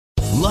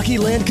Lucky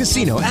Land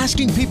Casino,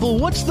 asking people,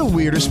 what's the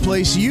weirdest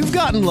place you've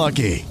gotten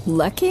lucky?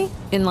 Lucky?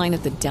 In line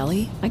at the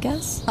deli, I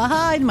guess?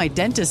 Aha, in my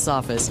dentist's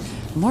office.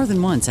 More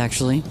than once,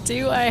 actually.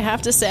 Do I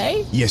have to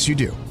say? Yes, you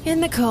do. In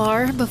the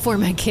car before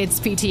my kids'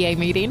 PTA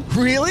meeting.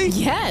 Really?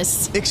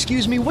 Yes.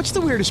 Excuse me, what's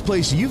the weirdest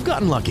place you've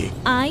gotten lucky?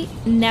 I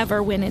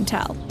never win and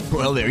tell.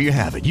 Well, there you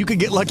have it. You can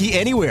get lucky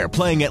anywhere,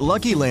 playing at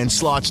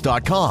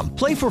LuckyLandSlots.com.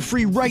 Play for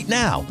free right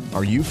now.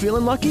 Are you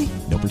feeling lucky?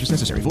 No purchase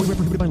necessary. Void where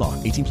prohibited by law.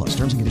 18 plus.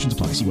 Terms and conditions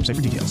apply. See website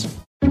for details.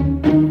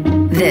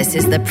 This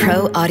is the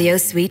Pro Audio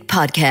Suite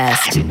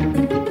podcast.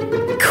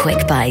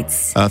 Quick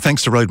Bites.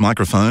 Thanks to Rode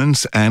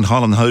Microphones and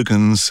Highland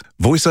Hogan's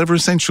VoiceOver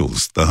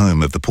Essentials, the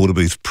home of the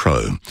Portabooth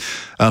Pro.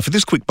 For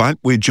this Quick Bite,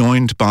 we're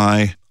joined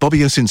by Bobby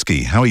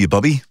Osinski. How are you,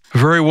 Bobby?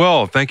 Very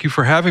well. Thank you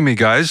for having me,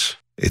 guys.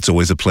 It's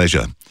always a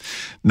pleasure.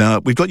 Now,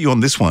 we've got you on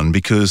this one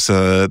because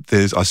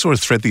I saw a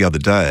thread the other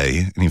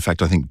day, and in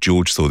fact, I think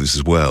George saw this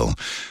as well,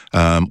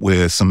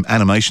 where some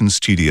animation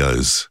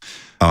studios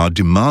are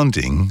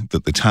demanding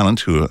that the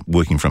talent who are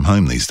working from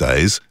home these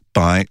days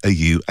buy a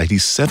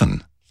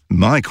U87.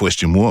 My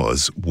question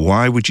was,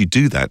 why would you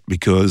do that?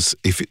 Because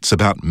if it's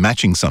about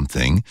matching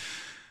something,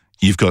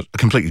 you've got a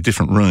completely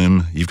different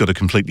room, you've got a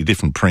completely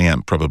different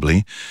preamp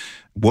probably.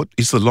 What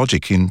is the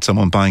logic in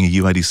someone buying a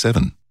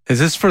U87? Is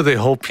this for the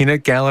whole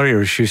peanut gallery,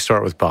 or should we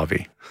start with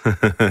Bobby?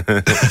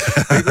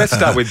 Let's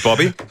start with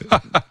Bobby.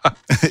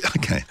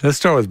 Okay. Let's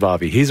start with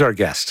Bobby. He's our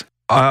guest.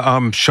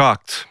 I'm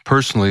shocked,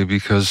 personally,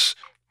 because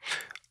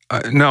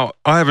now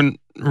I haven't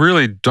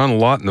really done a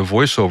lot in the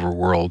voiceover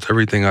world.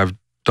 Everything I've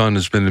done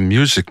has been in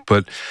music,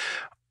 but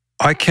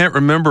I can't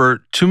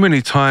remember too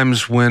many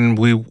times when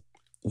we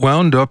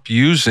wound up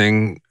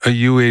using a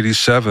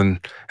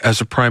U87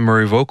 as a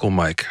primary vocal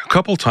mic. A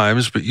couple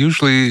times, but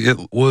usually it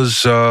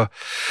was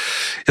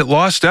it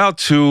lost out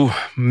to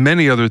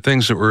many other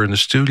things that were in the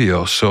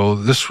studio. So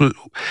this was,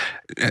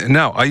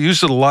 now I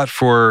used it a lot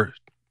for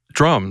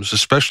drums,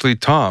 especially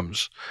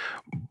toms,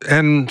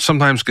 and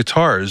sometimes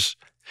guitars,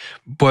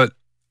 but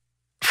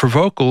for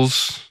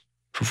vocals,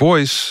 for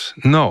voice,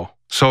 no.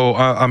 So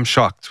I'm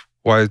shocked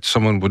why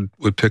someone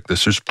would pick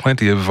this. There's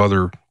plenty of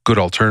other good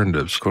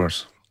alternatives. Of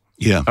course.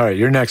 Yeah. All right,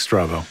 you're next,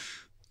 Bravo.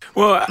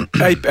 Well,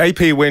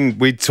 AP, when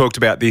we talked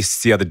about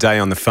this the other day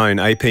on the phone,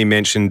 AP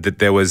mentioned that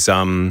there was,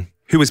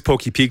 who was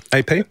Porky Pig,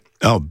 AP?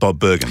 Oh, Bob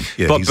Bergen.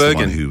 Yeah, Bob he's Bergen.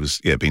 the one who was,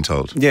 being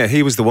told. Yeah,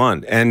 he was the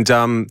one. And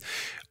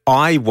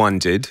I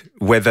wondered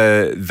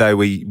whether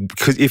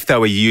if they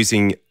were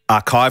using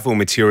archival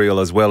material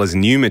as well as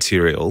new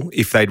material,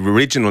 if they'd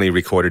originally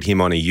recorded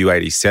him on a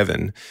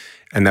U87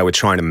 and they were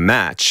trying to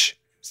match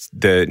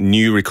the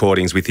new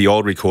recordings with the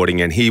old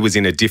recording, and he was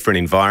in a different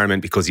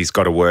environment because he's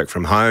got to work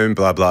from home,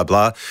 blah, blah,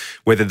 blah,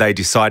 whether they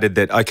decided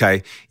that,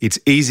 okay, it's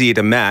easier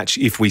to match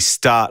if we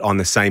start on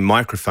the same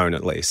microphone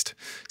at least,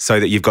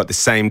 so that you've got the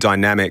same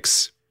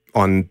dynamics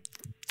on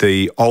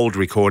the old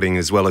recording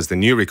as well as the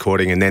new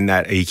recording, and then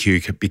that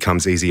EQ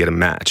becomes easier to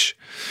match.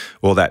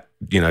 All that,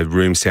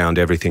 room sound,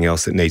 everything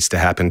else that needs to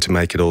happen to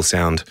make it all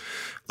sound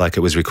like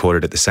it was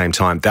recorded at the same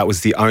time. That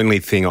was the only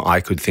thing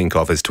I could think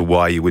of as to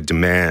why you would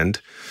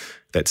demand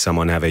that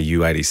someone have a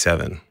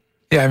U87.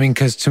 Yeah,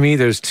 because to me,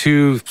 there's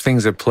two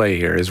things at play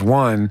here. Is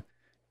one,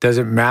 does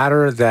it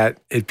matter that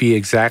it be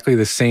exactly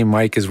the same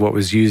mic as what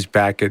was used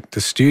back at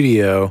the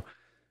studio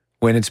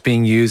when it's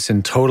being used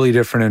in totally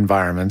different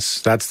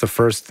environments? That's the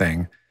first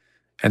thing.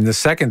 And the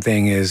second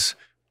thing is,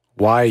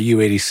 why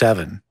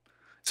U87?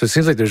 So it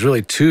seems like there's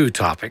really two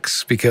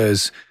topics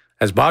because,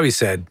 as Bobby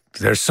said,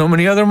 there's so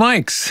many other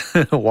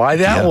mics. Why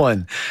that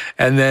one?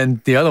 And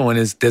then the other one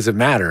is, does it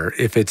matter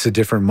if it's a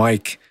different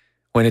mic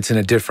when it's in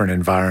a different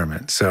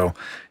environment? So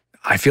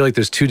I feel like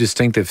there's two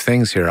distinctive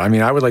things here.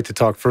 I would like to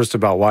talk first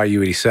about why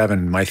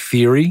U87. My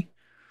theory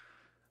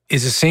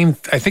is the same.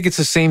 I think it's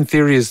the same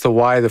theory as the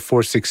why the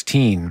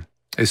 416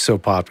 is so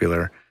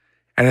popular.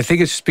 And I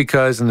think it's just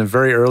because in the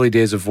very early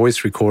days of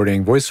voice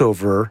recording,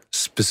 voiceover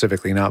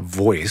specifically, not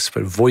voice,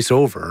 but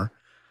voiceover,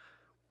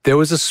 there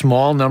was a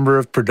small number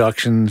of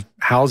production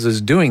houses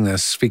doing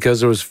this because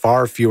there was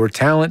far fewer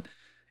talent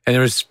and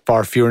there was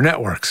far fewer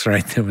networks,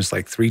 right? There was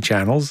like 3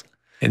 channels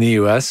in the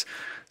US.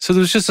 So there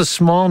was just a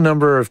small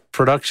number of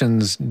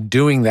productions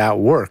doing that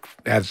work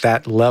at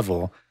that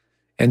level.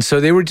 And so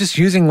they were just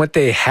using what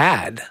they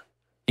had,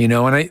 and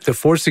the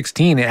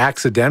 416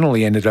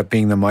 accidentally ended up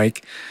being the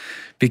mic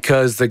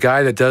because the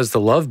guy that does The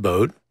Love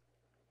Boat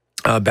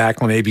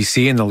back on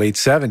ABC in the late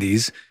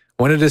 70s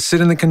wanted to sit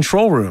in the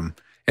control room.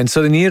 And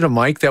so they needed a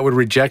mic that would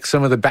reject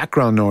some of the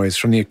background noise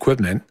from the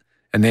equipment,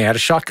 and they had a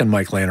shotgun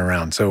mic laying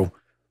around. So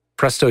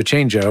presto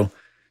changeo,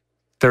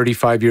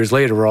 35 years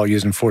later, we're all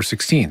using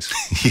 416s.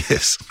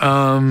 Yes.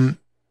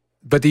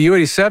 But the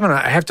U87,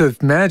 I have to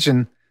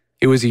imagine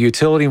it was a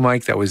utility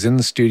mic that was in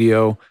the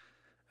studio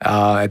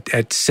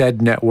at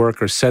said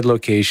network or said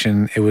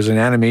location. It was an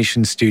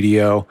animation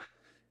studio.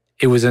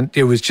 It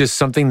was just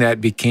something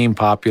that became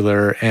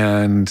popular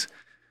and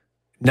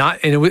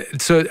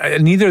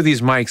neither of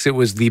these mics, it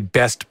was the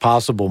best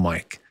possible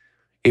mic.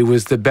 It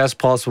was the best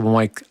possible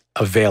mic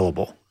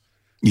available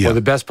or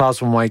the best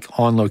possible mic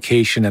on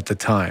location at the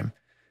time.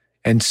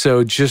 And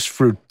so just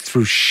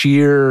through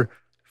sheer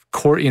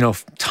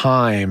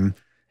time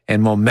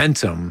and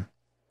momentum,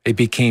 it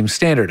became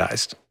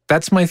standardized.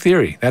 That's my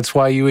theory. That's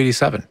why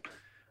U87.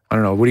 I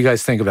don't know. What do you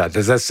guys think about it?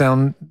 Does that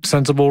sound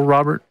sensible,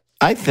 Robert?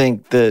 I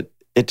think that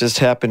it just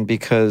happened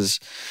because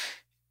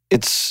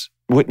it's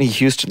Whitney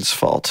Houston's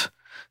fault.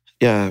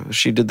 Yeah,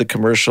 she did the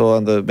commercial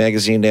on the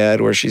magazine ad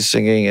where she's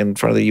singing in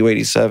front of the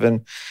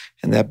U87,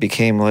 and that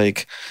became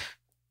like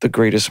the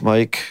greatest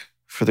mic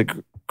for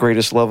the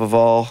greatest love of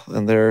all.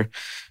 And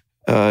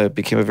it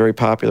became a very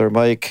popular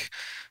mic,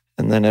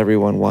 and then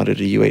everyone wanted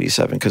a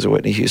U87 because of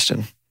Whitney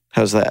Houston.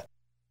 How's that?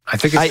 I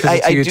think it's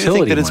I do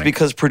think that it's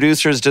because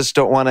producers just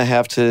don't want to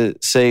have to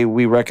say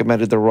we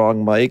recommended the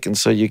wrong mic, and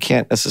so you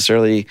can't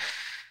necessarily,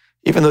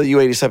 even though the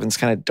U87 is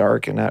kind of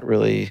dark and not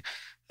really,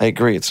 I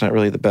agree, it's not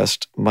really the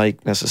best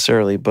mic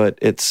necessarily, but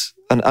it's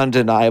an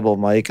undeniable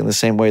mic in the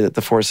same way that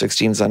the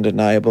 416 is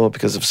undeniable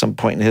because of some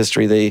point in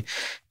history they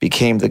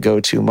became the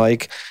go-to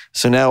mic.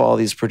 So now all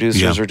these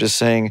producers are just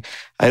saying,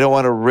 I don't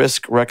want to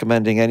risk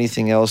recommending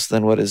anything else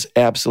than what is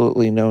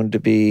absolutely known to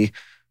be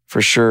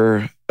for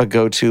sure a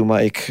go-to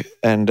mic,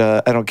 and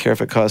I don't care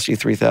if it costs you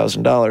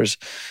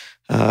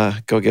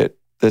 $3,000. Go get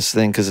this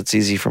thing because it's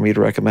easy for me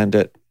to recommend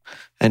it,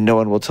 and no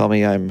one will tell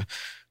me I'm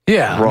wrong.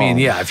 I mean,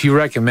 if you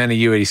recommend a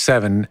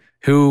U87,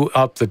 who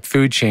up the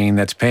food chain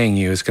that's paying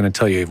you is going to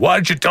tell you, why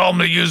did you tell them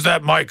to use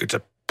that mic? It's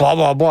a blah,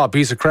 blah, blah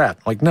piece of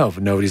crap. Like, no,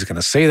 nobody's going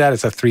to say that.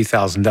 It's a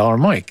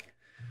 $3,000 mic.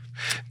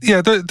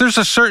 Yeah, there's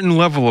a certain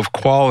level of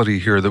quality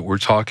here that we're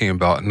talking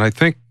about, and I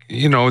think,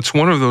 it's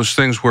one of those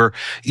things where,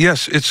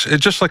 yes, it's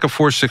just like a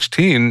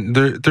 416.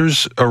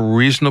 There's a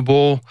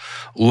reasonable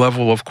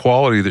level of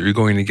quality that you're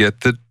going to get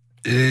that,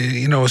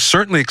 is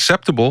certainly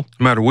acceptable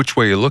no matter which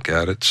way you look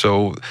at it.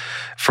 So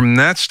from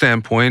that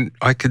standpoint,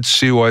 I could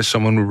see why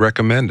someone would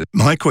recommend it.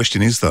 My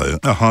question is, though,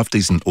 a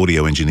half-decent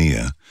audio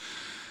engineer,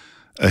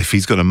 if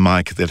he's got a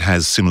mic that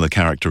has similar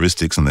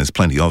characteristics, and there's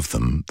plenty of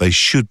them, they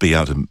should be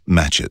able to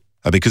match it.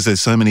 Because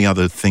there's so many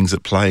other things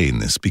at play in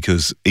this,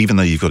 because even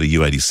though you've got a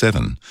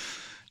U87,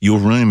 your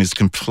room is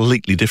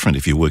completely different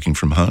if you're working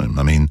from home.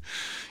 I mean,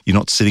 you're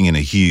not sitting in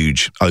a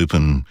huge,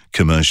 open,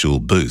 commercial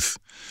booth.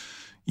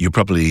 You're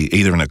probably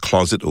either in a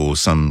closet or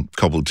some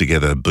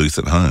cobbled-together booth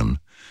at home.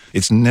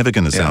 It's never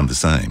going to sound the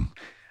same.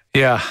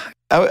 Yeah.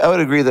 I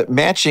would agree that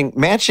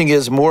matching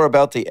is more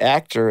about the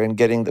actor and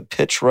getting the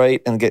pitch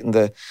right and getting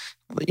the,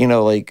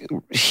 like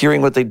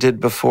hearing what they did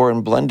before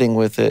and blending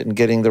with it and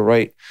getting the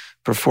right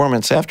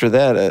performance. After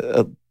that,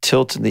 a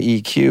tilt in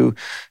the EQ.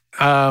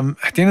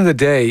 At the end of the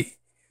day,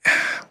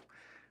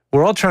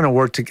 we're all trying to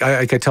work together.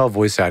 I tell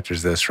voice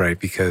actors this, right?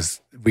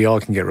 Because we all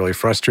can get really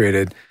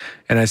frustrated.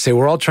 And I say,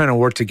 we're all trying to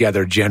work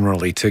together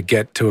generally to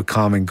get to a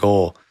common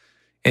goal.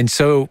 And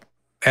so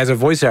as a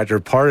voice actor,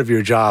 part of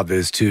your job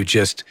is to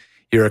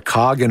you're a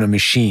cog in a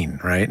machine,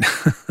 right?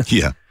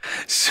 Yeah.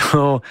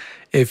 So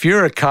if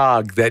you're a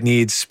cog that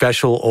needs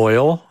special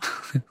oil,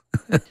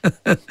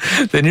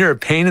 then you're a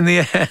pain in the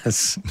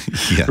ass,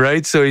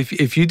 right? So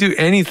if you do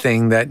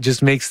anything that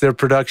just makes their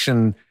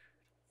production,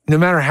 no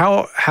matter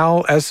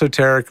how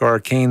esoteric or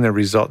arcane their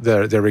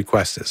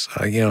request is,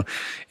 it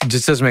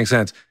just doesn't make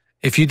sense.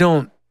 If you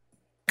don't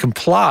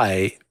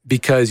comply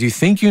because you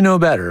think you know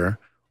better,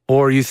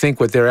 or you think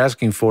what they're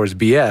asking for is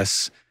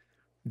BS,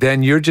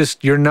 then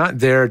you're not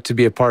there to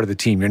be a part of the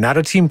team. You're not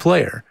a team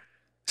player.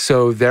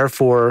 So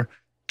therefore,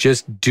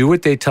 just do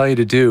what they tell you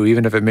to do,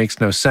 even if it makes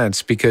no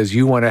sense, because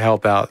you want to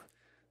help out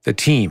the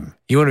team.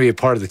 You want to be a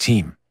part of the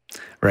team,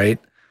 right?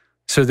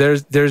 So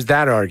there's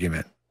that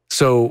argument.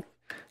 So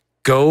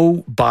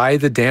go buy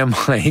the damn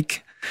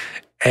mic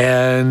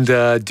and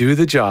do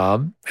the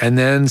job, and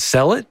then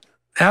sell it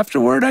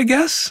afterward, I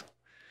guess.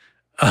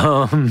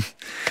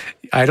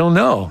 I don't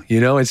know.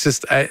 It's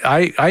just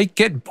I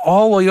get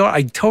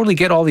I totally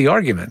get all the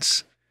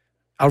arguments.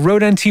 A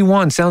Rode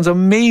NT1 sounds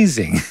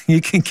amazing.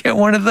 You can get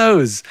one of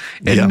those,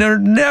 and they're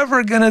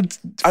never gonna.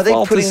 Are they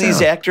putting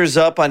these actors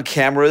up on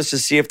cameras to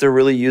see if they're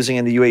really using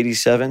in the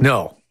U87?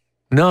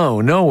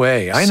 No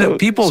way. I know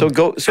people. So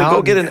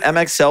go get an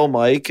MXL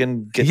mic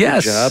and get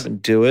the job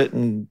and do it.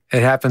 And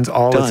it happens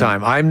all the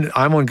time.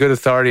 I'm on good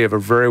authority of a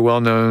very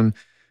well known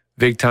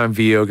big time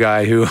VO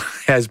guy who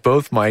has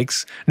both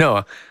mics.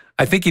 No,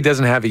 I think he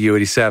doesn't have a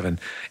U87,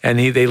 and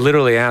they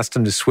literally asked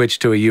him to switch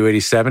to a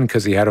U87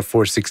 because he had a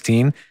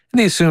 416, and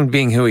they assumed,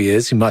 being who he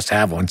is, he must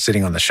have one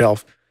sitting on the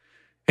shelf.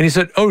 And he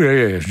said, "Oh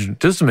yeah,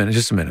 just a minute."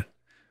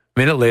 A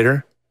minute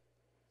later,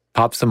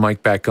 pops the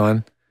mic back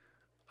on.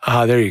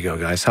 There you go,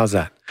 guys. How's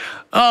that?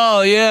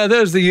 Oh yeah,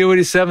 there's the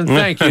U87.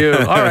 Thank you.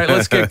 All right,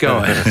 let's get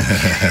going.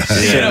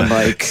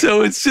 Mike.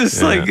 So it's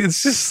just like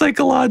it's just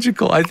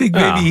psychological. I think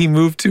maybe he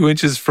moved 2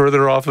 inches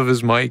further off of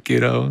his mic.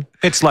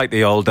 It's like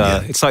the old,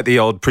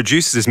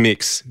 producer's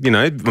mix. You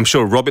know, I'm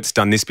sure Robert's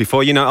done this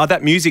before. You know,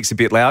 that music's a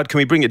bit loud. Can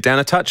we bring it down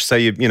a touch? So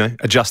you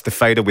adjust the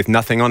fader with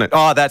nothing on it.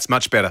 Oh, that's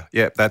much better.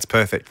 Yeah, that's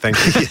perfect. Thank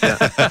you.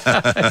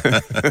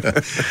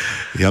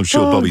 Yeah, I'm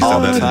sure Bobby's all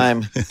done the that.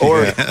 time.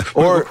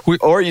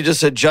 Or you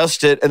just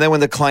adjust it, and then when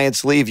the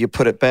clients leave, you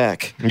put it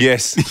back.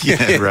 Yes.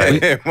 Yeah,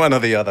 right. One or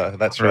the other.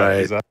 That's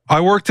right.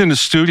 I worked in a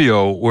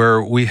studio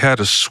where we had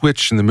a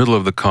switch in the middle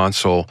of the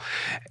console,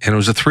 and it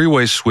was a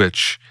 3-way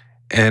switch.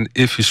 And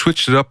if you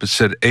switched it up, it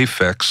said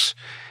Aphex.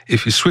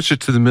 If you switch it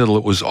to the middle,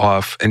 it was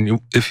off. And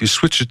if you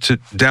switch it to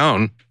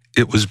down,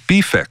 it was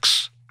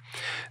Bfex.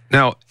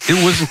 Now,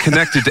 it wasn't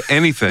connected to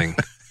anything.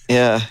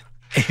 Yeah.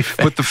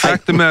 But the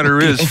fact of the matter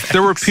is,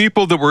 there were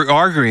people that were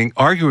arguing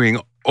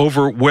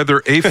over whether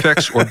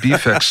Aphex or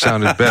Bfex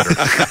sounded better.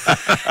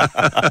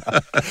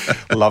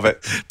 Love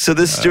it. So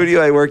this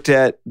studio I worked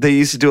at, they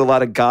used to do a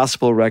lot of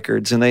gospel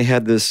records, and they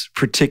had this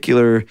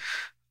particular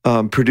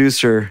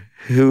producer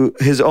who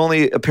his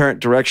only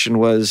apparent direction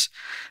was,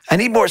 I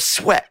need more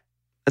sweat.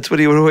 That's what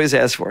he would always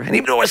ask for. I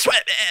need more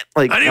sweat, man.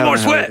 Like, I need more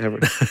sweat.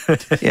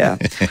 Yeah.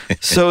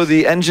 So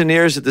the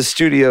engineers at the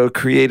studio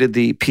created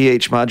the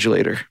pH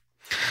modulator.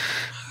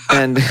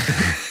 And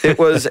it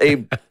was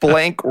a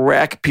blank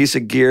rack piece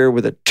of gear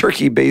with a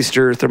turkey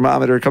baster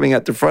thermometer coming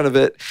out the front of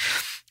it,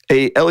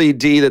 a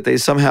LED that they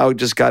somehow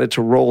just got it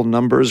to roll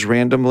numbers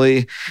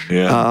randomly.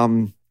 Yeah.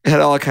 It had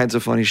all kinds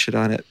of funny shit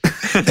on it.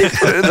 They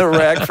put it in the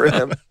rack for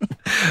him.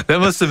 That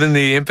must have been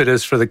the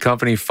impetus for the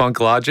company Funk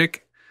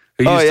Logic.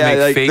 Who used to make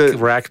like fake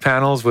rack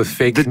panels with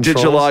fake controls.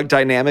 Digilog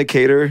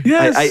Dynamicator.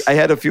 Yes. I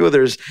had a few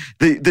others.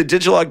 The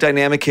Digilog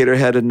Dynamicator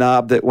had a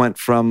knob that went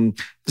from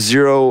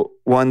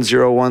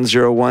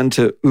 010101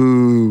 to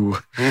ooh.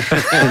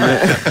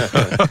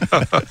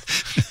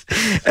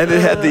 And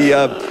it had the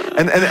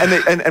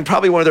and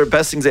probably one of their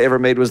best things they ever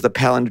made was the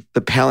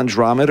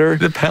palindrometer.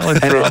 The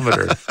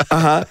palindrometer.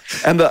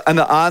 And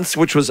the on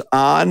switch was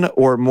on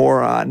or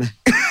moron.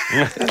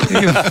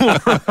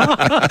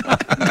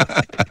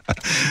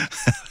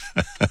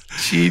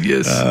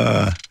 Genius.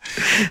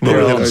 We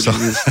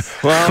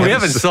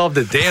haven't solved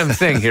a damn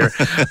thing here,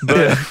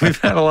 but we've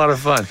had a lot of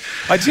fun.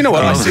 Do you know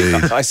what?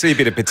 I see a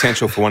bit of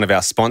potential for one of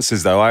our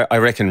sponsors, though. I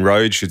reckon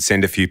Rode should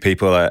send a few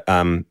people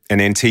an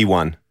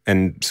NT1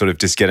 and sort of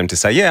just get them to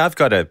say, yeah, I've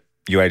got a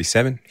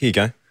U87. Here you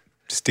go.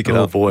 Stick it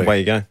up. Boy. Away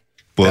you go.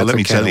 Well, let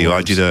me tell you,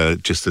 I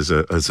did just as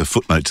a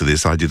footnote to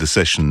this, I did a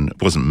session.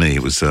 It wasn't me.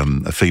 It was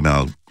a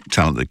female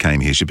talent that came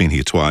here. She'd been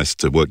here twice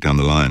to work down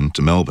the line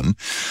to Melbourne.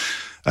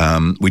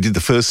 We did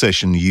the first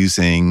session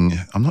using,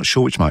 I'm not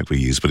sure which mic we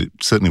used, but it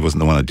certainly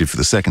wasn't the one I did for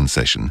the second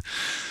session.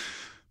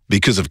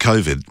 Because of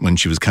COVID, when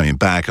she was coming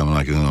back, I'm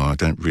like, oh, I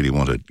don't really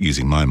want it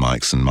using my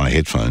mics and my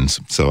headphones.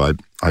 So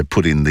I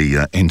put in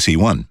the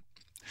NT1.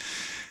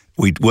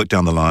 We worked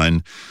down the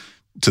line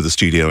to the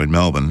studio in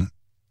Melbourne,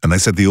 and they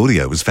said the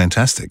audio was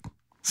fantastic.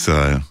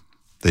 So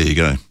there you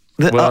go.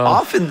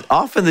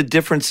 Often the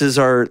differences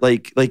are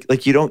like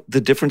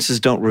the differences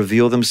don't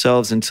reveal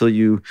themselves until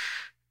you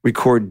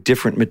record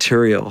different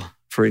material.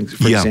 For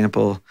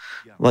example,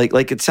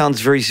 like it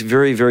sounds very,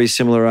 very, very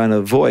similar on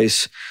a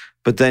voice,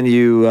 but then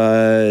you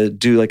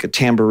do like a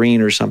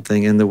tambourine or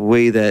something, and the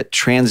way that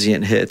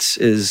transient hits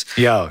is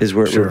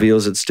where it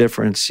reveals its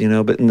difference.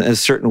 But in a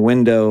certain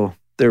window,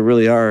 they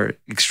really are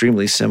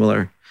extremely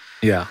similar.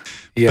 Yeah.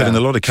 But in a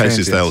lot of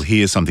cases, they'll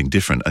hear something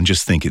different and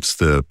just think it's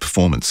the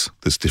performance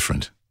that's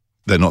different.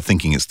 They're not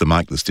thinking it's the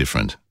mic that's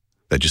different.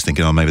 They're just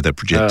thinking, oh, maybe they're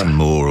projecting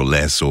more or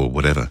less or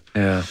whatever.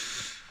 Yeah.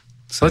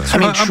 So,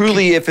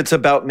 truly, if it's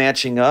about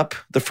matching up,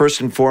 the first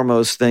and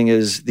foremost thing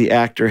is the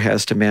actor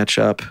has to match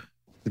up,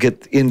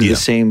 get into the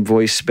same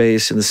voice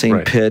space and the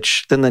same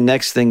pitch. Then the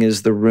next thing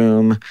is the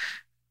room,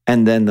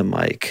 and then the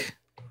mic.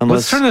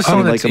 Let's turn this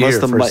on its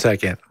ear for a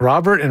second.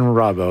 Robert and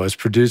Robbo, as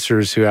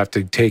producers who have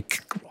to take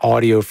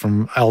audio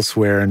from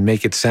elsewhere and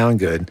make it sound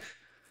good,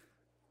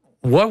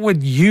 what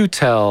would you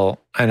tell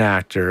an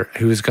actor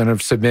who is going to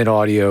submit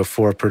audio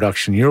for a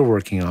production you're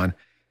working on?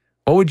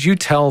 What would you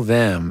tell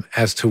them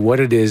as to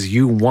what it is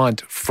you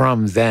want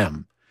from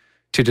them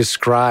to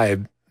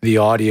describe the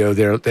audio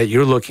that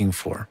you're looking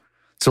for?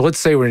 So let's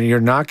say you're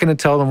not going to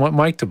tell them what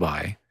mic to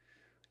buy.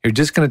 You're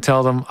just going to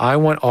tell them, I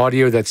want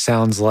audio that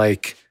sounds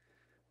like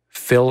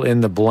fill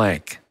in the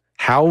blank.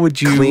 How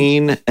would you...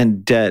 Clean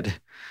and dead.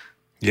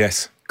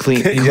 Yes.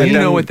 Clean. You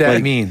know what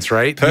that means,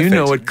 right? Perfect. You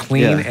know what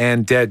clean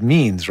and dead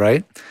means,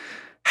 right?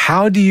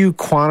 How do you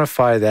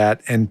quantify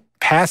that and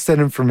pass that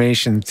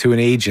information to an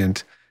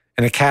agent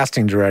and a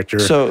casting director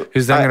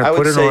who's then going to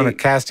put it on a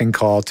casting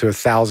call to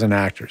 1,000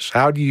 actors?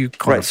 How do you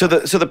quantify?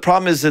 Right. So the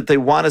problem is that they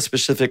want a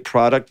specific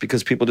product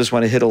because people just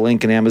want to hit a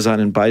link in Amazon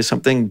and buy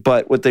something.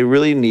 But what they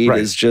really need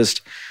is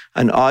just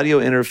an audio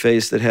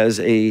interface that has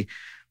the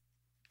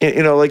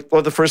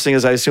first thing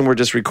is I assume we're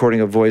just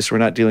recording a voice. We're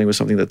not dealing with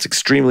something that's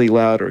extremely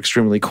loud or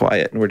extremely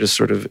quiet, and we're just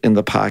sort of in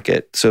the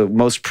pocket. So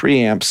most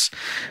preamps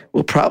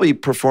will probably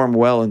perform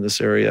well in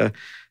this area.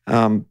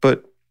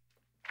 But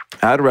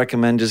I'd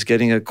recommend just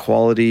getting a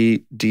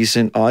quality,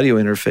 decent audio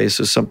interface.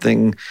 So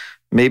something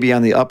maybe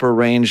on the upper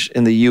range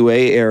in the UA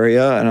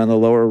area, and on the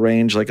lower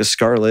range, like a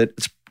Scarlett,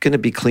 it's going to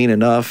be clean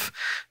enough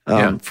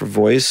for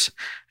voice.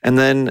 And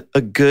then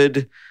a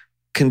good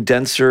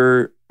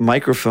condenser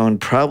microphone,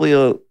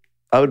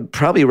 I would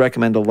probably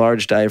recommend a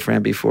large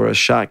diaphragm before a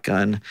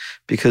shotgun,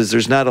 because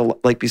there's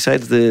not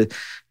besides the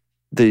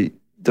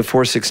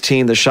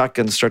 416, the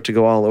shotguns start to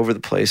go all over the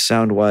place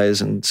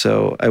sound-wise, and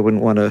so I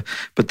wouldn't want to.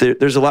 But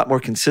there's a lot more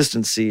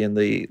consistency in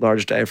the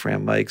large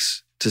diaphragm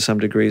mics to some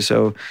degree,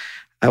 so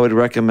I would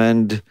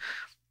recommend.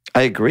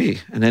 I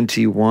agree, an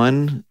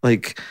NT1,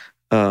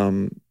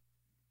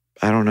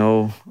 I don't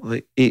know,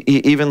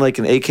 even like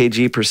an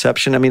AKG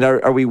Perception. I mean,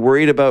 are we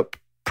worried about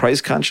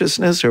price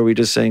consciousness, or are we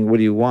just saying, what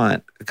do you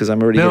want? Because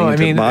I'm already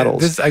getting into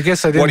models. I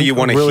guess I didn't what do you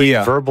want to really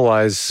hear?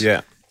 verbalize.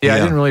 Yeah, I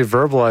didn't really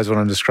verbalize what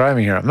I'm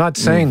describing here. I'm not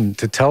saying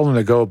to tell them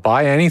to go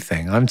buy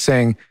anything. I'm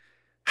saying,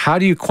 how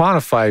do you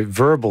quantify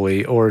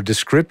verbally or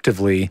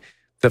descriptively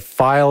the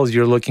files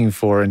you're looking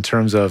for in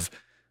terms of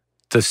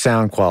the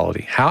sound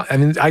quality?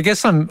 I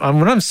guess what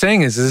I'm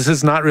saying is this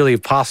is not really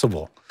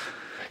possible,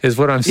 is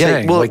what I'm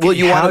saying. Well,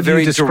 you want a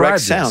very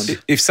direct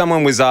sound. If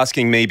someone was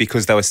asking me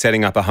because they were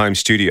setting up a home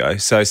studio,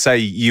 so say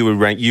you were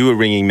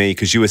ringing me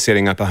because you were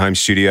setting up a home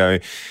studio,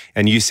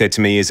 and you said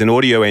to me, as an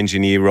audio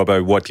engineer,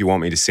 Robbo, what do you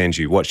want me to send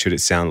you? What should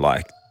it sound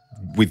like?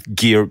 With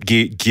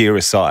gear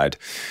aside,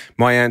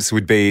 my answer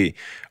would be,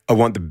 I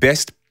want the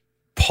best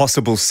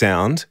possible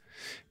sound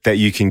that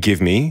you can give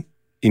me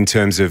in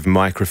terms of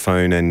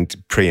microphone and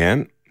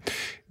preamp.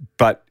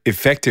 But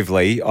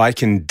effectively, I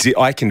can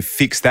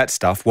fix that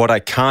stuff. What I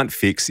can't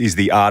fix is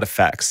the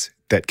artifacts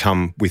that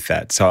come with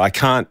that. So I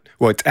can't.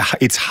 Well,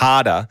 it's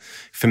harder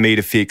for me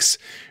to fix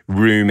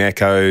room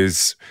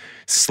echoes,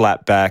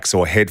 slapbacks,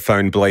 or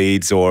headphone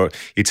bleeds, or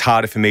it's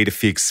harder for me to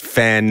fix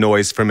fan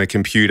noise from a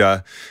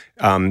computer,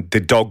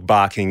 the dog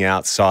barking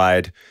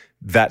outside,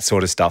 that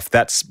sort of stuff.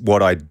 That's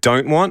what I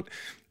don't want.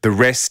 The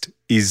rest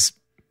is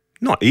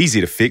not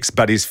easy to fix,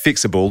 but is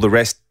fixable. The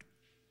rest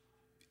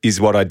is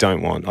what I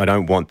don't want. I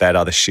don't want that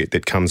other shit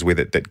that comes with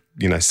it that,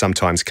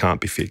 sometimes can't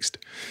be fixed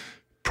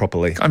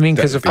properly. I mean,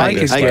 because if I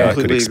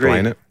could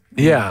explain it.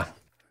 Yeah.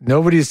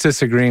 Nobody's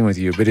disagreeing with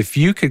you, but if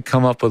you could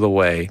come up with a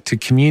way to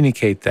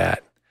communicate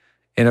that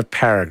in a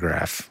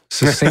paragraph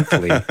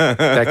succinctly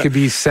that could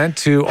be sent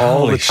to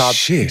all the top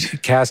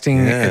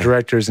casting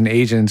directors and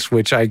agents,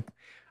 which I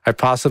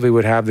possibly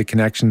would have the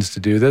connections to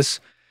do this,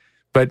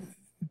 but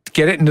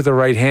get it into the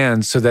right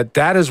hands so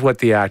that is what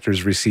the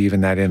actors receive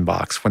in that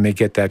inbox when they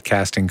get that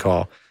casting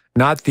call.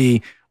 Not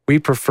we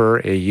prefer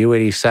a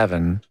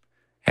U87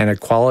 and a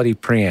quality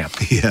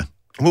preamp. Yeah.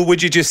 Well,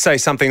 would you just say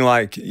something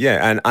like,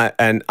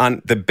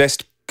 the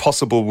best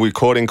possible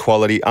recording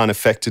quality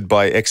unaffected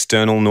by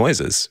external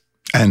noises?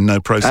 And no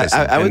processing.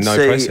 I would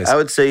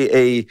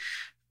say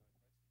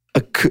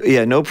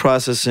no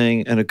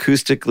processing and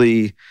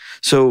acoustically.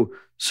 So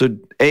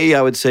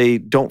I would say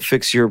don't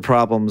fix your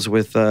problems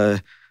with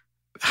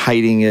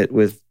hiding it,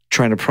 with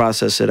trying to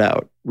process it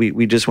out.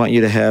 We just want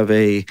you to have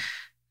the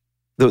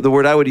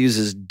word I would use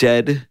is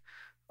dead,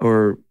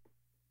 or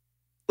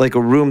like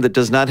a room that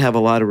does not have a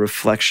lot of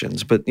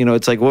reflections. But,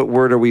 it's like, what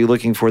word are we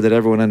looking for that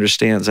everyone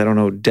understands? I don't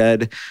know,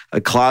 dead,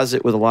 a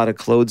closet with a lot of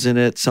clothes in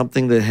it,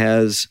 something that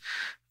has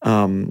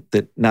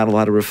that not a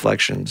lot of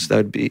reflections. That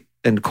would be,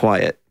 and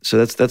quiet. So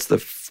that's the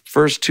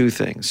first two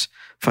things.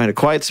 Find a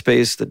quiet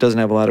space that doesn't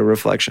have a lot of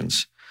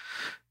reflections.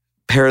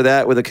 Pair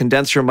that with a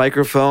condenser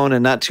microphone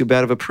and not too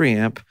bad of a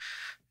preamp,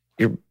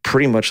 you're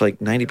pretty much like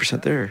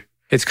 90% there.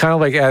 It's kind of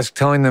like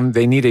telling them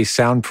they need a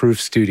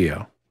soundproof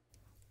studio.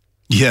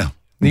 Yeah.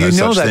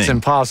 That's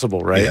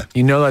impossible, right? Yeah.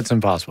 You know that's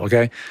impossible,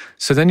 okay?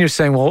 So then you're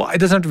saying, well, it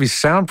doesn't have to be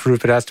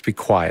soundproof, it has to be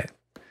quiet.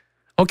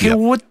 Okay,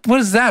 well, what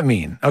does that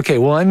mean? Okay,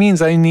 well, that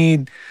means I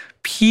need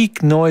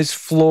peak noise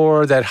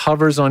floor that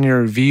hovers on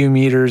your VU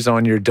meters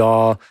on your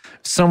DAW,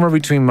 somewhere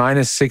between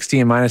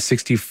 -60 and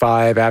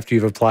 -65 after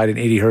you've applied an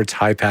 80 hertz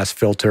high-pass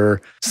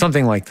filter,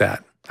 something like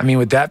that. I mean,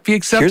 would that be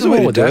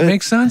acceptable? Would that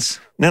make sense?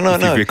 No.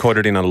 You've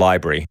recorded in a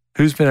library.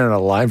 Who's been in a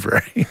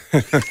library?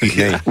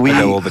 We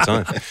go all the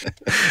time.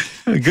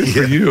 Good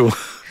for you.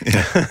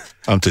 Yeah.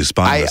 I'm too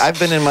spineless. I've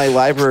been in my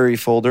library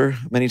folder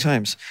many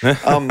times.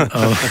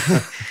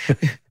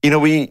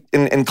 We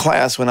in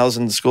class, when I was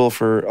in school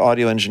for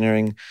audio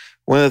engineering,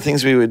 one of the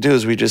things we would do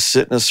is we just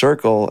sit in a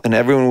circle and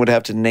everyone would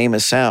have to name a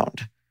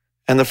sound.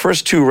 And the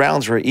first 2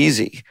 rounds were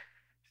easy.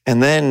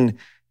 And then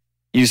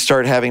you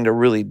start having to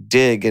really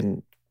dig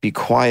and be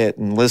quiet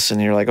and listen.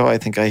 And you're like, oh, I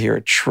think I hear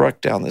a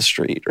truck down the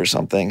street or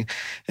something.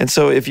 And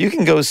so if you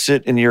can go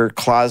sit in your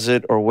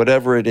closet or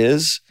whatever it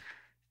is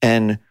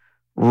and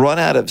run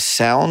out of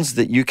sounds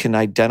that you can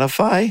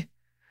identify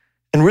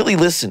and really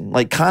listen,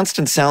 like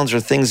constant sounds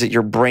are things that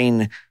your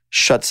brain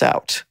shuts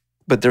out,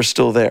 but they're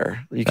still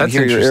there. You can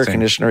hear your air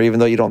conditioner even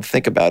though you don't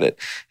think about it,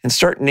 and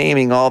start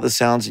naming all the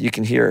sounds that you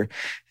can hear.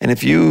 And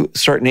if you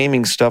start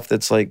naming stuff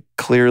that's like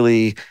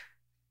clearly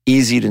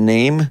easy to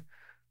name,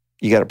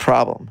 you got a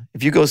problem.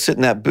 If you go sit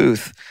in that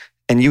booth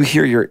and you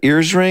hear your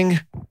ears ring,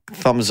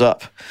 thumbs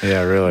up.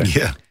 Yeah, really.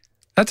 Yeah.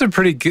 That's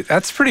pretty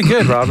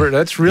good, Robert.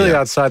 That's really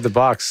outside the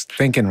box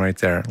thinking right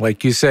there.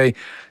 Like you say,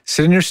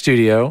 sit in your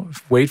studio,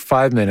 wait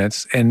 5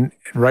 minutes, and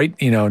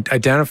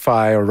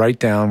identify or write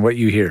down what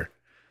you hear.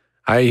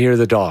 I hear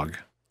the dog.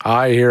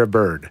 I hear a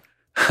bird.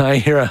 I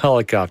hear a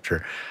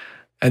helicopter.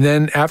 And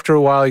then after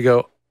a while, you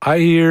go, I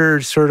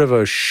hear sort of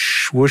a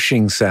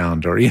whooshing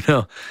sound, or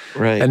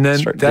right. And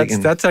then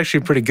that's actually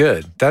pretty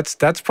good.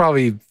 That's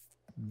probably,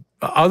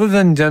 other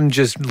than them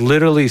just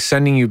literally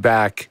sending you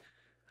back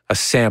a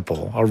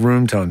sample, a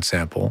room tone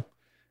sample,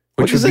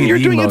 which then you're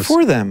doing it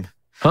for them.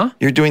 Huh?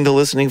 You're doing the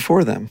listening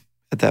for them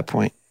at that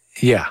point.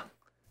 Yeah.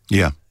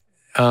 Yeah.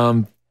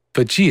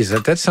 But geez,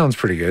 that sounds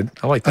pretty good.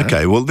 I like that.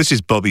 Okay, well, this is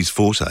Bobby's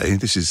forte.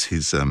 This is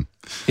his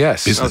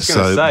business.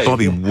 So,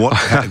 Bobby,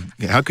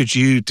 how could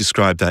you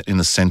describe that in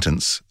a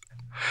sentence?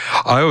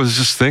 I was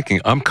just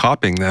thinking, I'm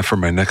copying that for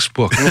my next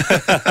book.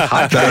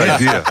 That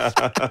idea.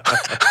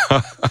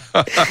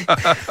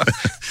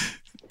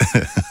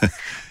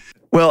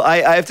 Well,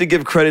 I have to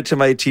give credit to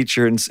my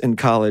teacher in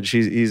college.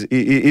 He's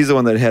the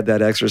one that had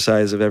that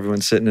exercise of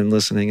everyone sitting and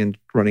listening and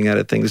running out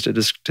of things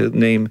to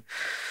name.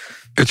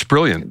 It's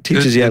brilliant. It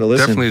teaches you how to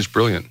listen. Definitely is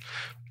brilliant.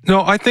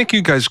 No, I think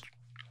you guys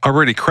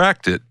already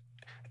cracked it.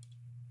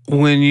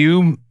 When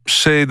you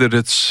say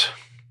that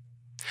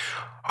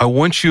I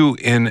want you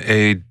in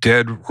a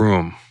dead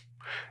room,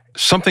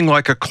 something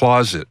like a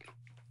closet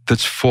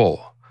that's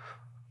full.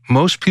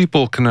 Most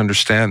people can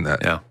understand that.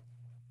 Yeah.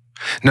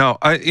 Now,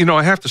 I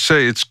have to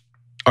say it's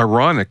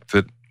ironic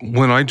that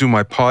when I do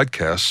my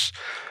podcasts,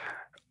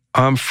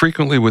 I'm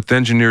frequently with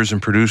engineers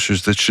and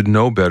producers that should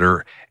know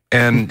better,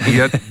 and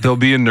yet they'll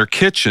be in their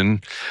kitchen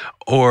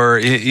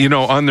or,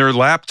 on their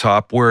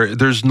laptop where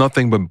there's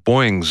nothing but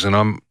boings, and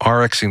I'm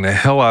RXing the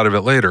hell out of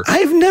it later.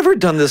 I've never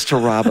done this to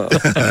Robbo.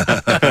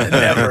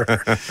 Never.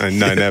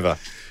 No, never.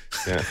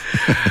 Yeah.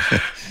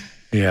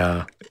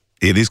 Yeah.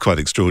 It is quite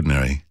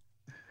extraordinary.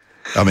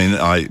 I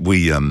mean,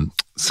 we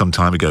some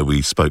time ago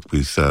we spoke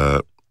with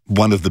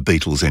one of the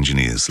Beatles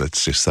engineers.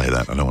 Let's just say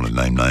that. I don't want to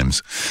name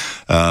names.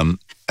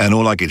 And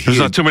all I could hear... There's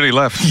not too many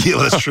left. Yeah,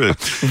 well, that's true.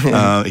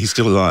 He's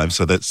still alive,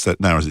 so that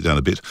narrows it down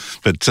a bit.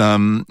 But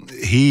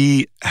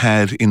he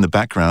had in the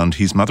background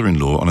his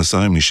mother-in-law on a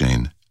sewing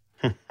machine.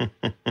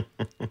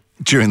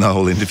 During the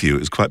whole interview, it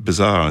was quite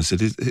bizarre. I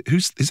said, "Is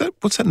that?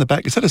 What's that in the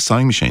back? Is that a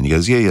sewing machine?" He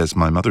goes, "Yeah, it's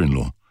my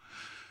mother-in-law."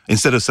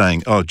 Instead of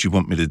saying, "Oh, do you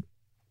want me to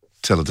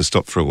tell her to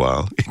stop for a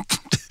while?"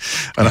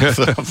 And I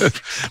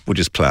thought, we'll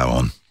just plow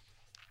on.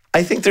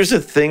 I think there's a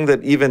thing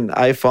that even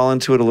I fall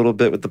into it a little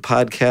bit with the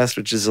podcast,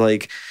 which is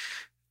like,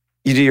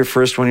 you do your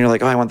first one, you're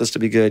like, oh, I want this to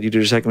be good. You do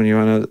your second one, you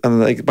want to, and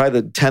like by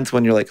the 10th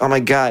one, you're like, oh my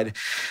God,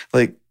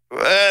 like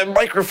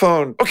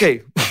microphone.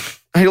 Okay,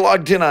 I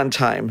logged in on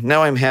time.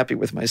 Now I'm happy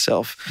with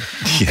myself.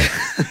 Yeah.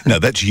 No,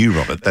 that's you,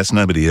 Robert. That's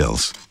nobody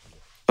else.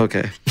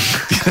 Okay.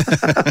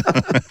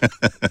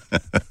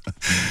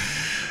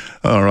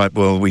 All right.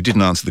 Well, we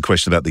didn't answer the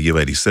question about the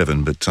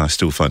U87, but I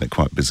still find it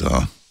quite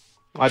bizarre.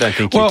 I don't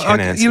think you can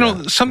answer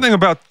that. Something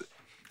about...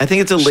 I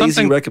think it's a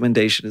lazy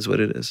recommendation is what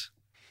it is.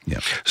 Yeah.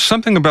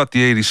 Something about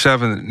the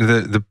 87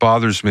 that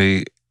bothers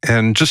me,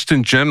 and just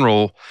in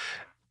general,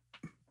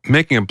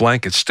 making a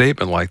blanket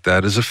statement like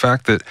that is the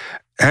fact that,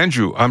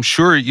 Andrew, I'm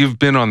sure you've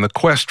been on the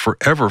quest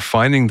forever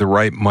finding the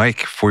right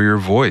mic for your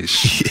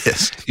voice.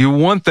 Yes. You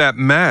want that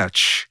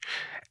match,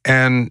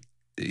 and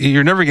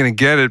you're never going to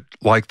get it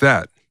like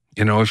that,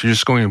 if you're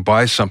just going to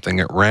buy something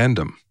at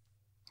random.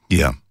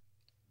 Yeah.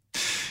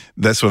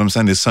 That's what I'm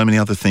saying. There's so many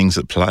other things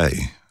at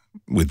play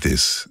with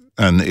this.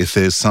 And if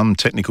there's some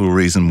technical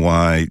reason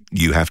why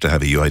you have to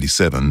have a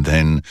U87,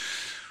 then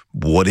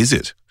what is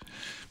it?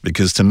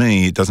 Because to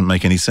me, it doesn't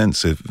make any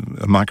sense. If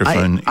a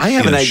microphone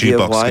in a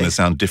shoebox is going to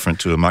sound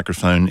different to a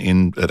microphone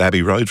at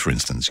Abbey Road, for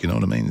instance. You know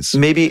what I mean?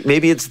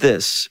 Maybe it's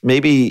this.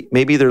 Maybe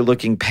they're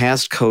looking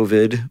past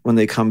COVID when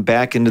they come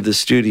back into the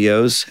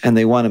studios and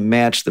they want to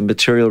match the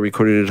material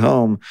recorded at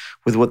home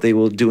with what they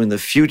will do in the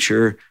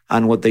future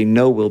on what they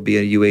know will be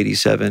a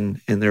U87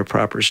 in their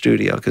proper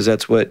studio. Because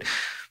that's what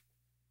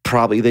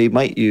probably they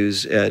might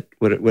use at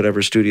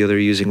whatever studio they're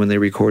using when they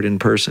record in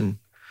person.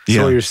 Yeah.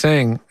 So what you're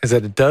saying is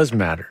that it does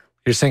matter.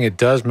 You're saying it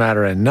does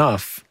matter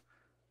enough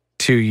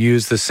to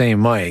use the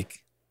same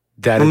mic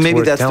that it's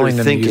worth telling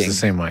them to use the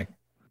same mic.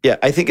 Yeah,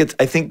 I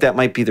think that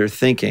might be their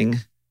thinking.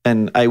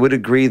 And I would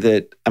agree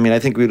that, I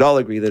think we'd all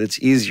agree that it's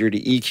easier to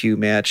EQ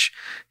match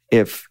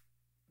if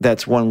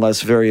that's one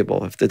less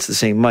variable, if it's the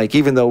same mic,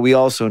 even though we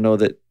also know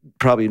that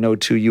probably no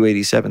two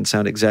U87s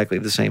sound exactly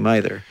the same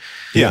either.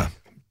 Yeah.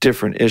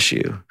 Different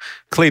issue.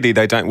 Clearly,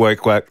 they don't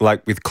work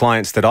like with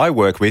clients that I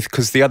work with,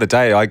 because the other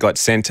day I got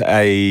sent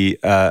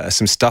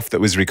some stuff that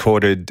was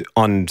recorded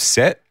on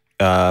set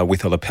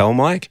with a lapel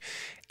mic,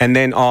 and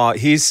then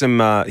here's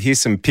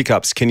some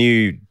pickups. Can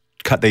you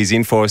cut these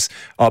in for us?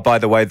 Oh, by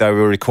the way, they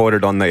were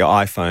recorded on the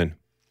iPhone.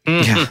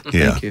 Yeah.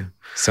 Thank you.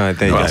 So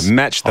there you go.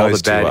 Match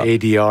those two up. All the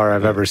bad ADR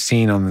I've ever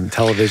seen on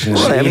television.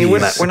 Well,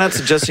 we're not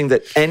suggesting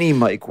that any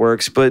mic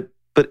works, but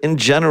in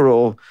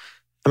general.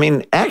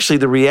 Actually,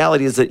 the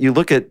reality is that you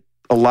look at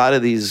a lot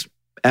of these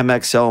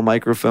MXL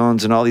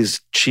microphones and all these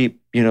cheap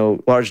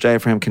large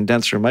diaphragm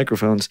condenser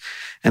microphones.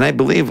 And I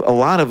believe a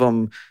lot of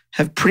them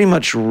have pretty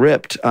much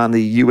ripped on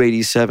the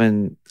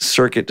U87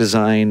 circuit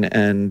design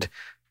and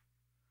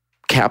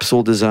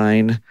capsule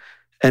design.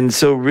 And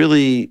so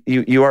really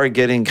you are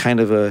getting kind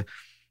of a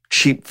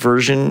cheap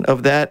version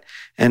of that.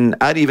 And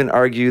I'd even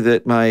argue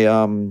that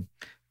my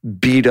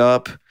beat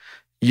up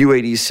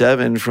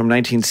U87 from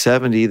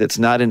 1970 that's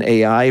not an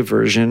AI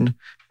version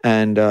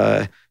and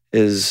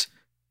is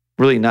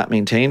really not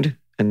maintained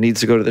and needs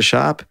to go to the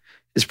shop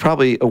is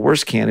probably a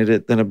worse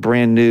candidate than a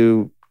brand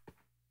new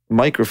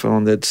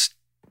microphone that's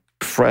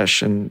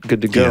fresh and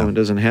good to go and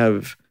doesn't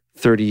have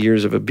 30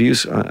 years of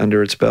abuse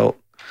under its belt.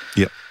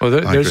 Yeah. Well,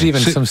 there's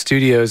even some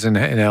studios in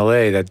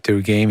LA that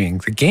do gaming.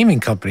 The gaming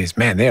companies,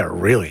 man, they are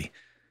really,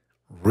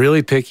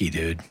 really picky,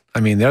 dude. I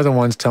mean, they're the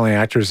ones telling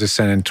actors to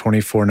send in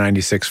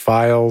 2496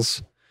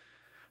 files.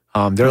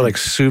 They're like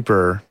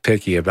super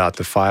picky about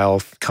the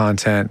file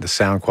content, the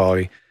sound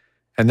quality.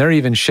 And they're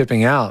even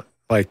shipping out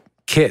like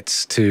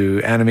kits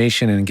to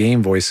animation and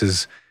game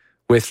voices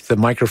with the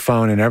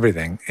microphone and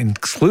everything,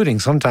 including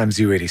sometimes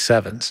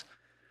U87s.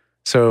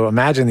 So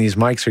imagine these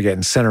mics are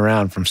getting sent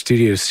around from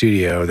studio to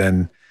studio,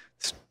 then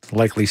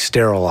likely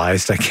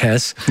sterilized, I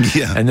guess,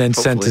 and then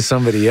sent to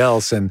somebody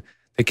else. And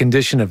the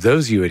condition of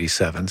those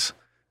U87s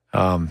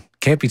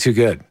can't be too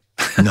good.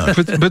 No.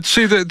 But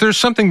see, there's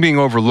something being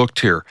overlooked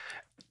here.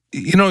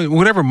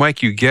 Whatever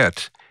mic you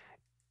get,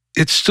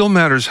 it still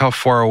matters how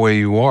far away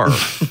you are.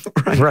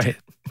 Right.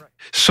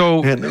 So,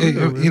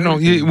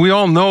 we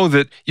all know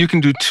that you can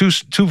do two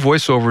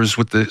voiceovers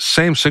with the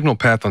same signal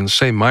path on the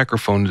same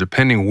microphone,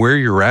 depending where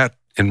you're at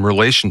in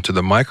relation to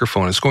the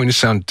microphone, it's going to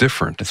sound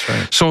different. That's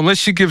right. So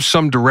unless you give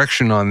some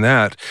direction on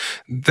that,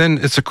 then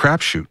it's a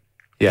crapshoot.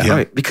 Yeah.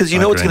 Right. Because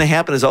what's going to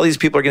happen is all these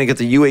people are going to get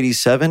the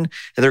U87 and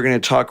they're going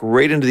to talk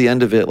right into the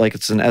end of it like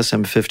it's an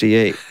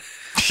SM58.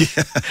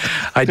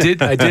 I did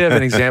have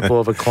an example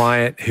of a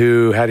client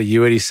who had a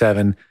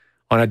U87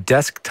 on a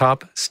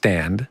desktop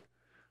stand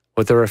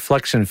with a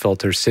reflection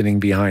filter sitting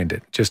behind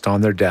it, just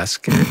on their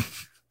desk,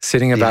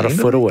 sitting about a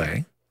foot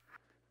away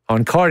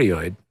on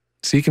cardioid.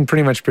 So you can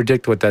pretty much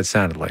predict what that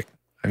sounded like.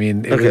 I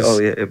mean, it was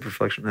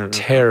reflection.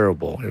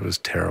 Terrible. It was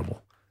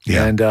terrible.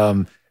 Yeah. And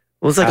it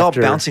was like all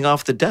bouncing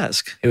off the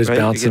desk. It was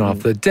bouncing off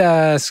the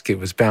desk. It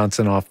was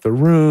bouncing off the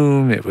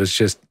room. It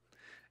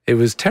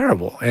was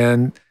terrible.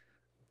 And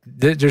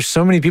there's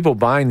so many people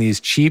buying these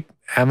cheap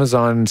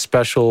Amazon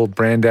special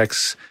Brand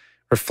X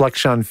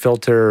reflection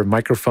filter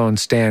microphone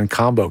stand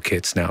combo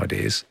kits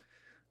nowadays,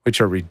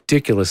 which are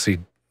ridiculously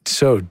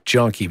so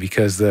junky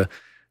because the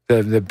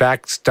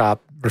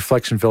backstop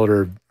reflection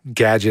filter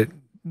gadget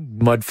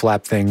mud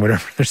flap thing,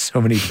 whatever, there's so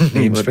many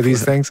names for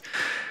these things,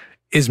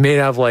 is made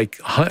out of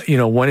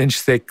 1 inch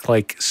thick,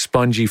 like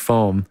spongy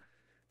foam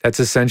that's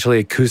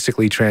essentially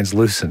acoustically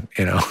translucent,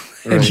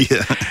 Right.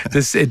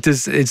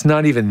 It's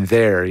not even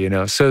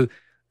there, So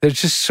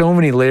there's just so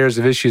many layers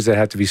of issues that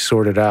have to be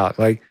sorted out.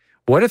 Like,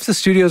 what if the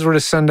studios were to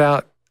send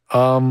out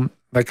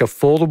like a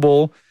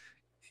foldable,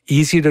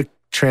 easy to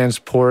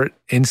transport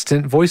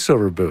instant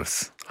voiceover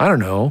booth? I don't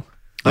know.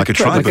 Like a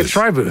try booth.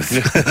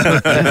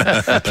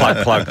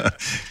 plug.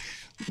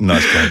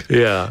 Nice plug.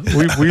 Yeah,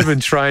 we've been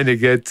trying to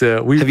get.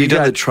 Have you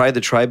done the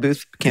try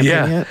booth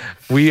campaign yet?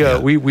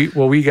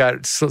 We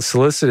got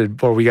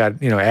solicited, or we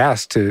got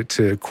asked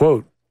to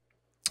quote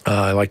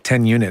like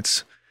 10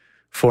 units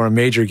for a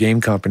major game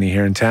company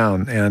here in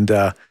town, and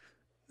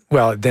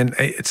then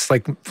it's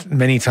like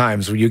many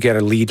times where you get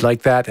a lead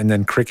like that, and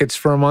then crickets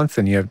for a month,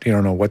 and you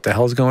don't know what the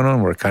hell's going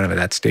on. We're kind of at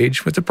that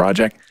stage with the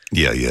project.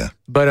 Yeah.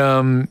 But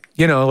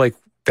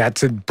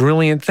that's a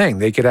brilliant thing.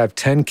 They could have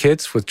 10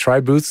 kits with tri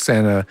booths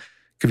and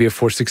could be a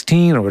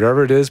 416 or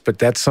whatever it is, but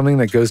that's something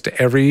that goes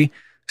to every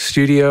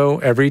studio,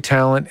 every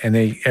talent,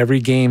 and every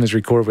game is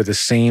recorded with the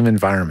same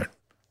environment.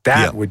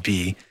 That would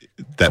be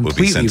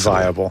completely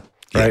viable,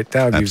 right?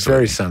 That would be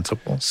very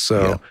sensible.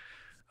 So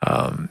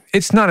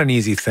it's not an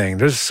easy thing.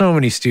 There's so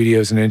many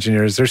studios and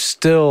engineers. They're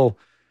still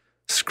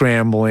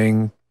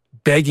scrambling,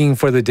 begging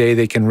for the day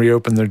they can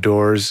reopen their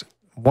doors,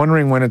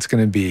 wondering when it's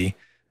going to be,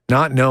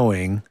 not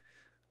knowing.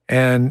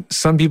 And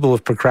some people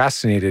have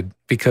procrastinated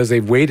because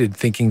they've waited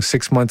thinking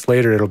 6 months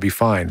later it'll be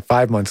fine,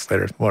 5 months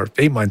later, or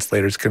 8 months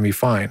later it's going to be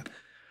fine.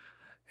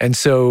 And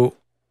so,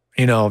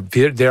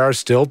 there are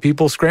still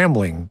people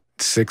scrambling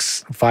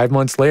 5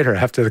 months later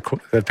after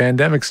the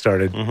pandemic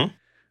started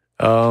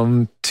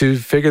to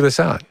figure this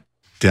out.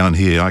 Down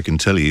here, I can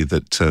tell you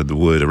that the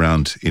word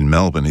around in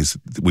Melbourne is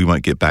that we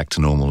won't get back to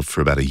normal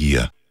for about a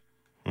year.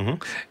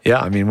 Mm-hmm. Yeah,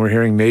 I mean, we're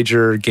hearing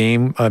major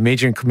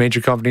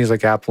companies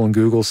like Apple and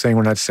Google saying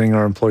we're not sending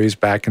our employees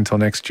back until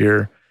next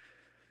year.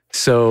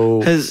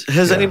 So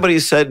has anybody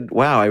said,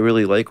 "Wow, I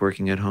really like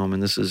working at home,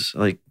 and this is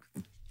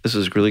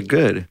really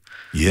good"?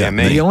 Yeah,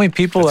 the only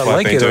people that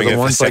like it are the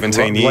ones like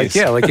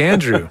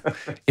Andrew.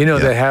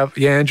 They have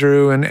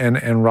Andrew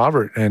and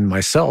Robert and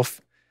myself,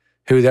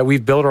 that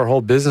we've built our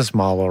whole business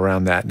model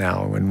around that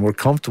now, and we're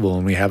comfortable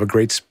and we have a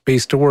great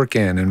space to work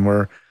in,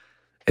 and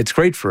it's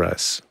great for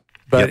us.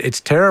 But it's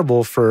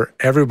terrible for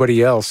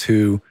everybody else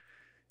who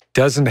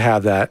doesn't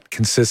have that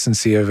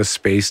consistency of a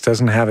space,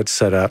 doesn't have it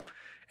set up.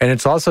 And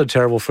it's also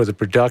terrible for the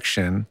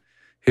production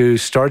who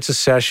starts a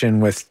session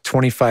with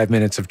 25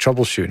 minutes of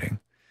troubleshooting.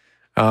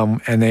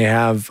 And they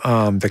have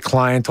the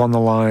client on the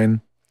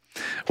line,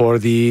 or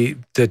the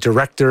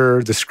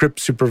director, the script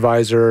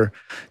supervisor,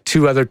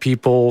 2 other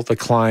people, the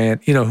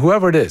client,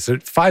 whoever it is,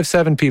 5,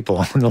 7 people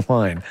on the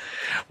line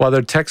while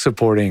they're tech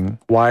supporting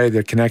why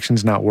the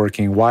connection's not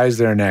working, why is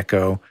there an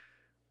echo,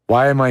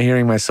 why am I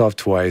hearing myself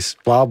twice,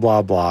 blah,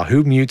 blah, blah,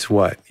 who mutes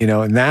what,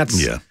 and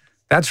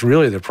that's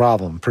really the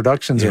problem.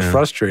 Productions are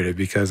frustrated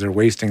because they're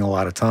wasting a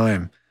lot of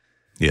time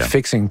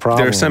fixing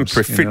problems. There are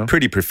some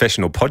pretty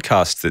professional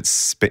podcasts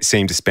that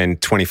seem to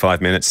spend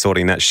 25 minutes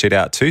sorting that shit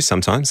out too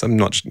sometimes. I'm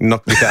not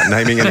without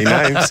naming any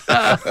names.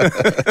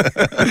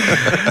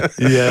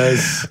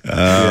 Yes.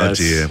 Oh,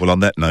 dear. Well, on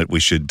that note, we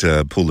should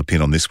pull the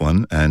pin on this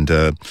one and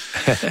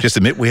just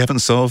admit we haven't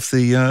solved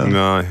the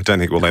No, I don't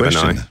think we'll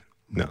question. ever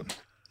know.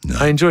 No.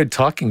 I enjoyed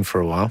talking for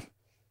a while.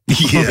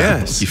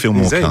 Yes. You feel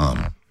more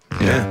calm.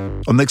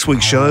 Yeah. On next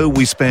week's show,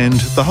 we spend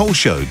the whole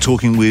show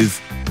talking with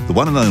the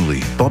one and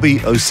only Bobby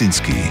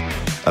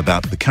Owsinski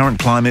about the current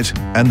climate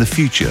and the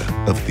future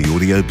of the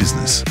audio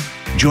business.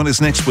 Join us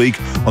next week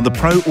on the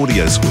Pro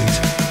Audio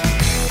Suite.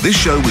 This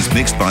show was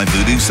mixed by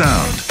Voodoo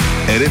Sound,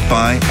 edit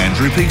by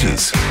Andrew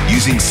Peters,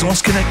 using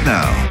Source Connect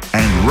Now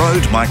and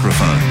Rode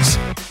microphones,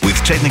 with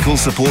technical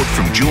support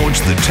from George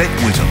the Tech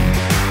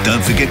Whittam.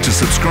 Don't forget to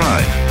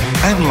subscribe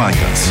and like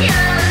us.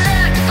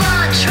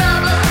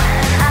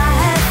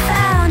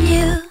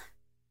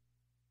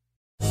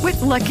 With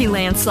Lucky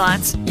Land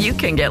Slots, you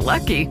can get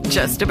lucky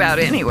just about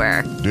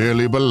anywhere.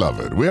 Dearly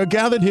beloved, we are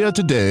gathered here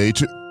today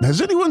to...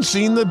 Has anyone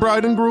seen the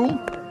bride and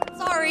groom?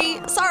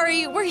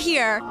 Sorry, we're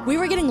here. We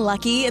were getting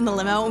lucky in the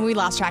limo and we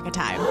lost track of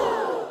time.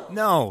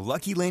 No,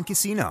 Lucky Land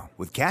Casino,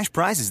 with cash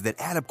prizes that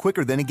add up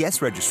quicker than a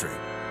guest registry.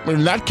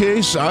 In that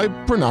case, I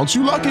pronounce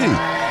you lucky.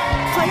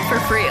 Play for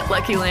free at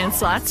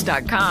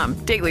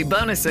LuckyLandSlots.com. Daily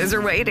bonuses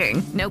are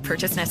waiting. No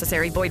purchase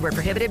necessary. Void where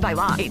prohibited by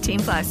law.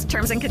 18+.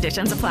 Terms and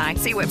conditions apply.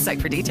 See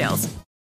website for details.